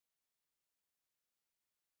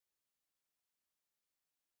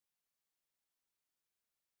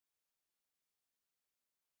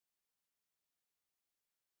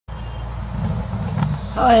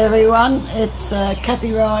Hi everyone, it's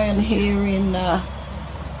Kathie Ryan here in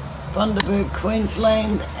Bundaberg,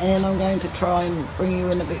 Queensland, and I'm going to try and bring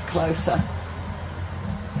you in a bit closer.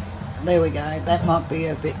 There we go, that might be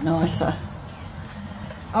a bit nicer.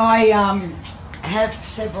 I have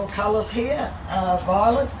several colours here,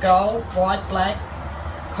 violet, gold, white, black,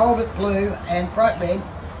 cobalt blue and bright red,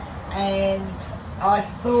 and I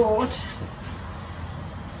thought,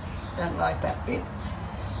 don't like that bit,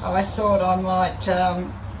 I thought I might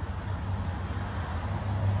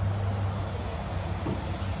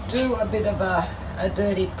do a bit of a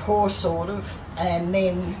dirty pour sort of, and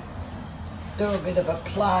then do a bit of a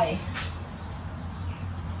play.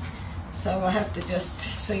 So I have to just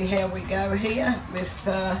see how we go here with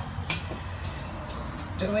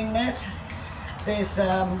doing that. There's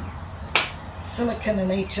silicone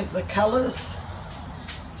in each of the colours.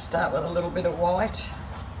 Start with a little bit of white.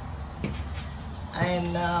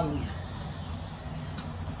 And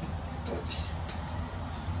oops.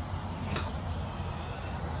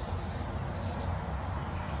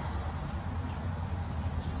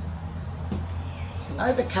 It's an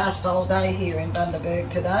overcast all day here in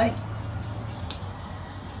Bundaberg today.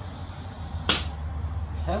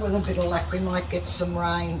 So with a bit of luck we might get some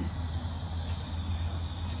rain.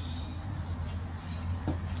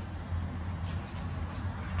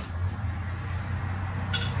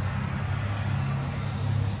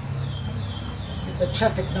 The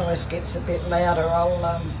traffic noise gets a bit louder,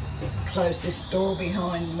 I'll close this door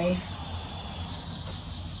behind me.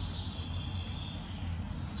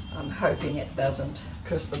 I'm hoping it doesn't,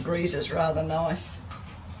 because the breeze is rather nice.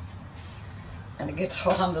 And it gets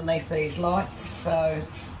hot underneath these lights, so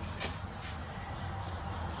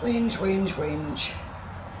whinge, whinge, whinge.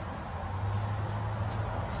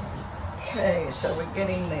 Okay, so we're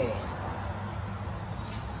getting there.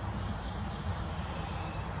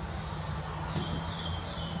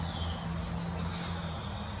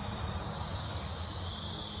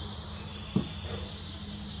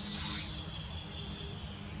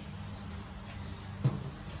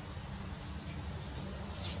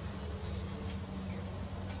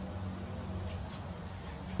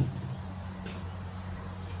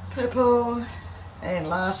 Purple, and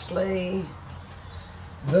lastly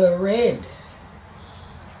the red.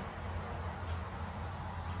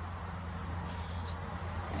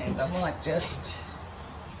 And I might just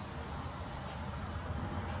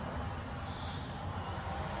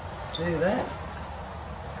do that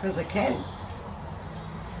because I can.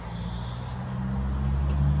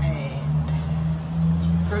 And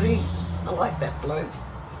it's pretty, I like that blue.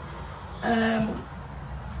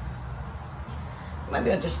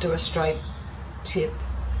 Maybe I'll just do a straight tip.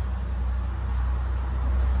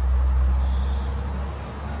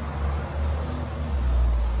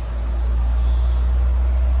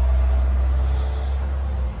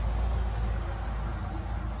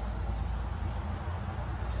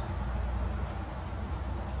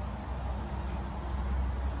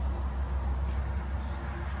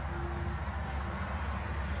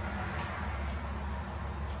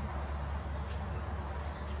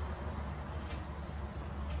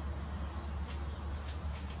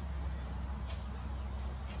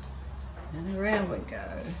 And around we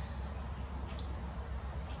go.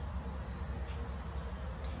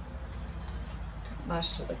 Got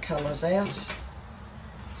most of the colours out.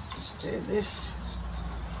 Just do this.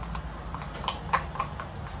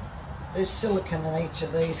 There's silicone in each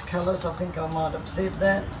of these colours. I think I might have said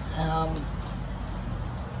that.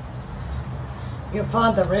 You'll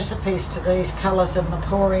find the recipes to these colours in the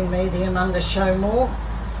pouring medium under Show More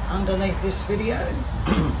underneath this video.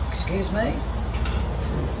 Excuse me.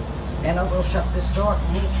 And I will shut this door, I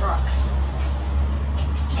can hear trucks.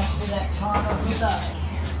 Must be that time of the day.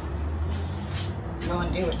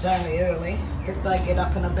 Mind you, it's only early, but they get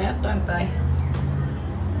up and about, don't they?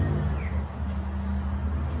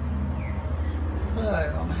 So,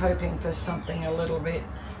 I'm hoping for something a little bit,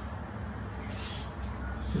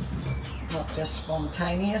 not just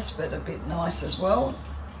spontaneous, but a bit nice as well.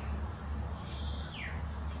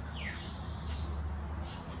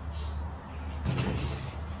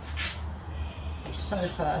 So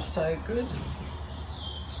far so good.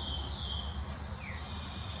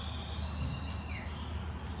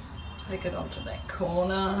 Take it onto that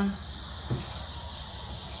corner.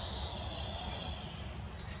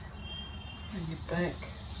 Bring it back.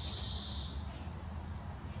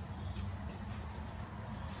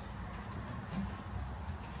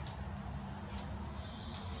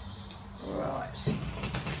 Right.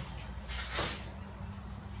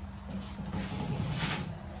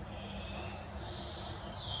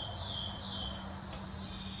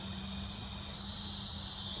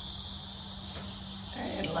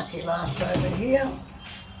 lucky last over here.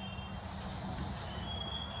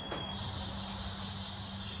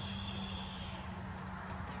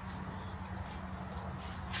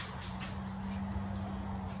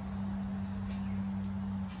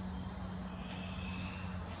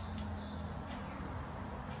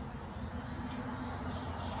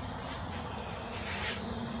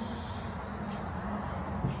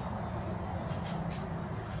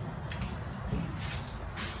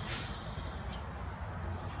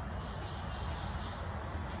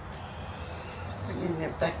 Bringing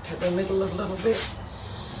it back to the middle a little bit,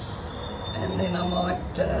 and then I might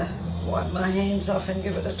wipe my hands off and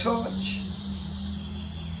give it a torch.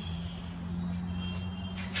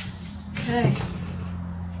 Okay,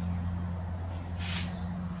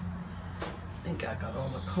 I think I got all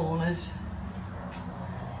the corners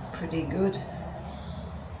pretty good.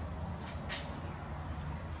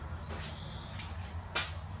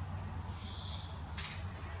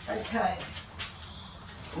 Okay,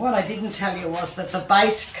 what I didn't tell you was that the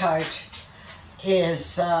base coat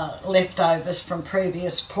is leftovers from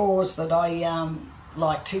previous pours that I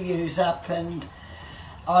like to use up, and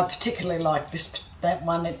I particularly like that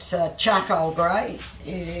one. It's charcoal grey,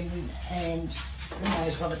 and who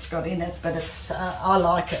knows what it's got in it, but it's I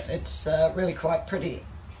like it. It's really quite pretty.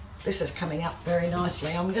 This is coming up very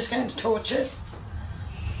nicely. I'm just going to torch it.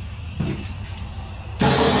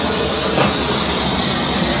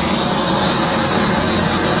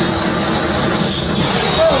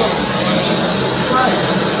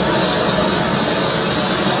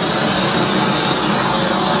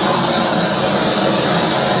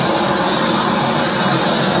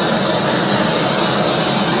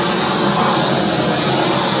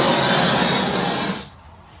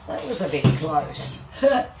 A bit close.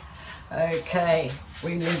 Okay,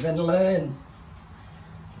 we live and learn.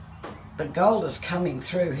 The gold is coming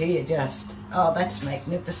through here just, oh, that's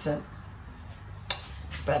magnificent.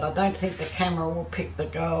 But I don't think the camera will pick the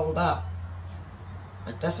gold up.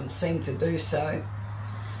 It doesn't seem to do so.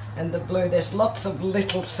 And the blue, there's lots of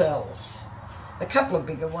little cells. A couple of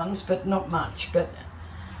bigger ones, but not much. But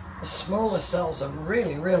the smaller cells are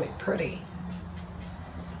really, really pretty.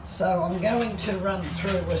 So I'm going to run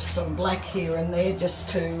through with some black here and there just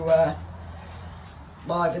to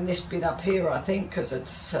liven this bit up here, I think, because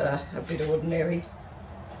it's a bit ordinary.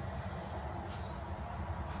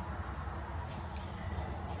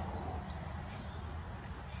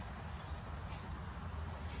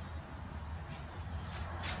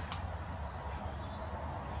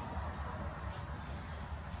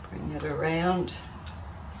 Bring it around.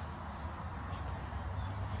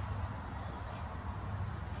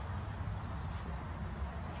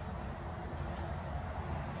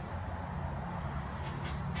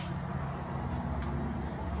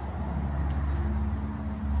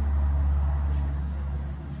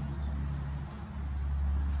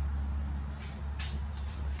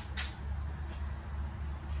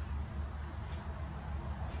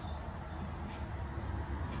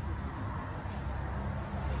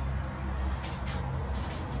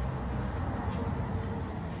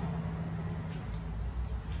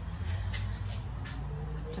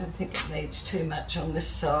 I don't think it needs too much on this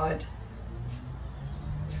side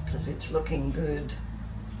because it's looking good.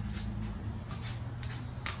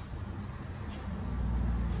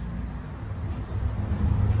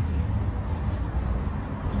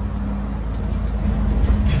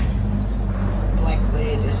 Black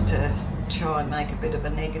there just to try and make a bit of a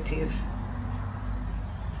negative.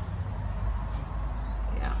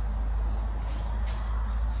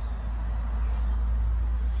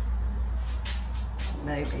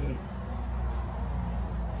 Maybe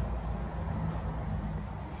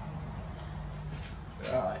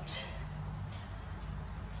right.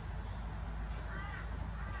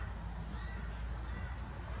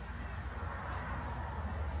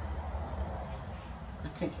 I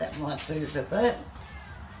think that might do for that.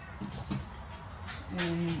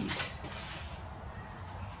 And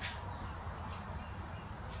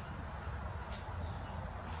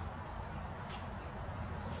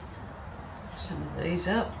some of these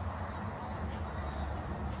up.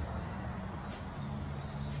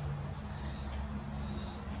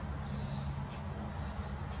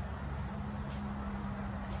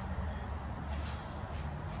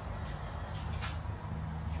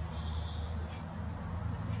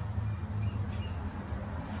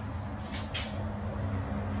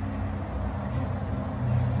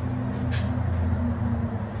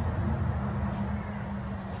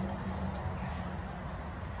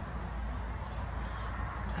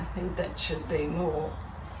 I think that should be more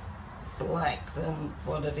black than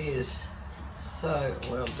what it is. So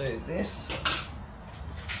we'll do this.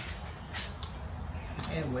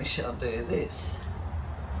 And we shall do this.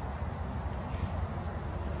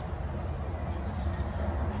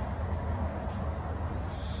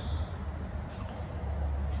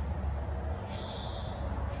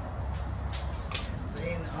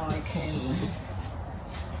 Then I can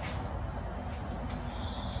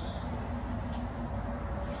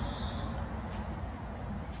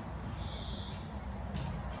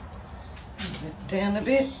move it down a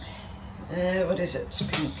bit. What is it? It's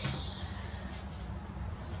pink.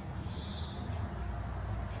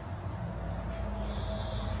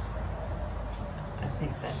 I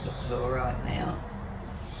think that looks all right now.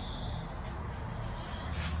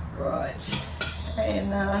 Right,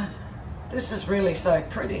 and this is really so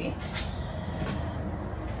pretty.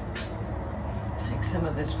 Take some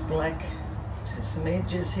of this black to some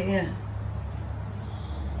edges here.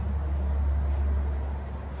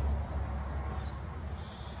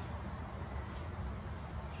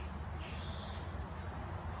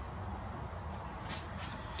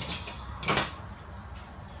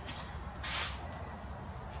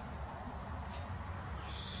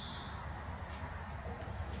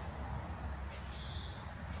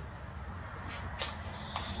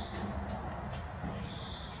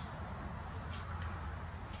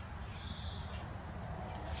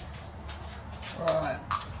 Right,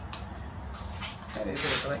 got a bit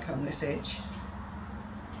of black on this edge.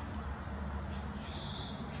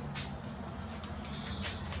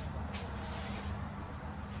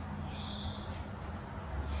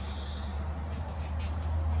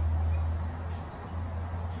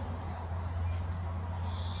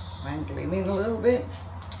 Wrangle him in a little bit,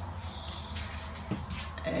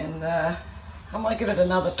 and I might give it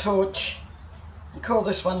another torch and call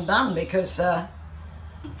this one done, because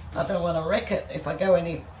I don't want to wreck it. If I go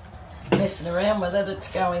any messing around with it,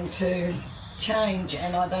 it's going to change,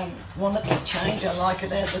 and I don't want it to change. I like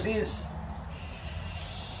it as it is.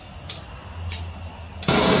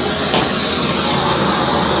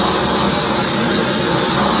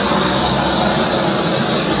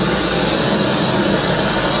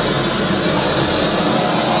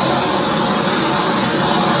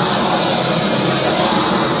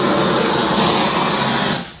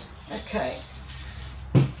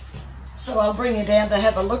 So I'll bring you down to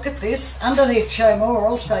have a look at this. Underneath Show More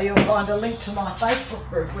also you'll find a link to my Facebook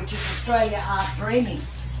group, which is Australia Art Dreaming.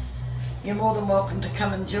 You're more than welcome to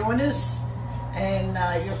come and join us, and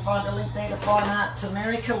you'll find a link there to Fine Arts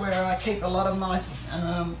America, where I keep a lot of my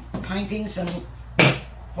paintings and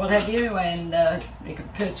what have you, and you can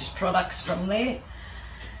purchase products from there.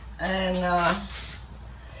 And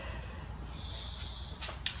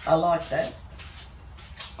I like that.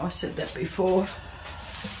 I said that before.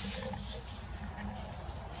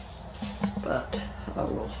 But I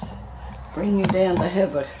will bring you down to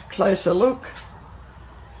have a closer look.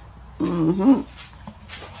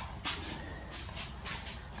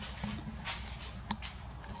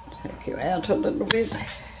 Take you out a little bit.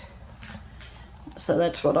 So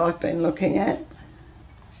that's what I've been looking at.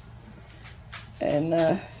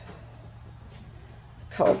 And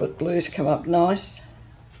Cobalt blues come up nice.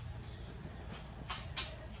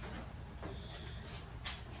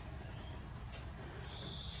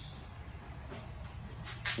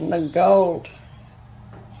 And the gold,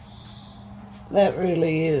 that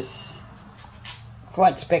really is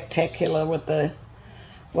quite spectacular with the,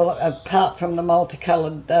 well, apart from the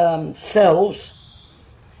multicoloured cells,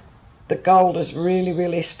 the gold is really,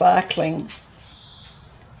 really sparkling,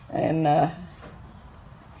 and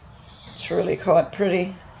it's really quite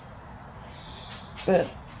pretty.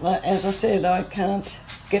 But as I said, I can't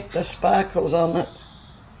get the sparkles on it.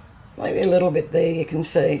 Maybe a little bit there, you can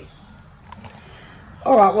see.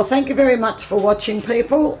 Alright, well, thank you very much for watching,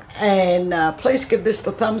 people, and please give this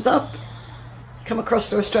the thumbs up. Come across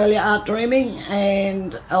to Australia Art Dreaming,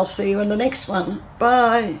 and I'll see you in the next one.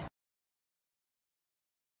 Bye.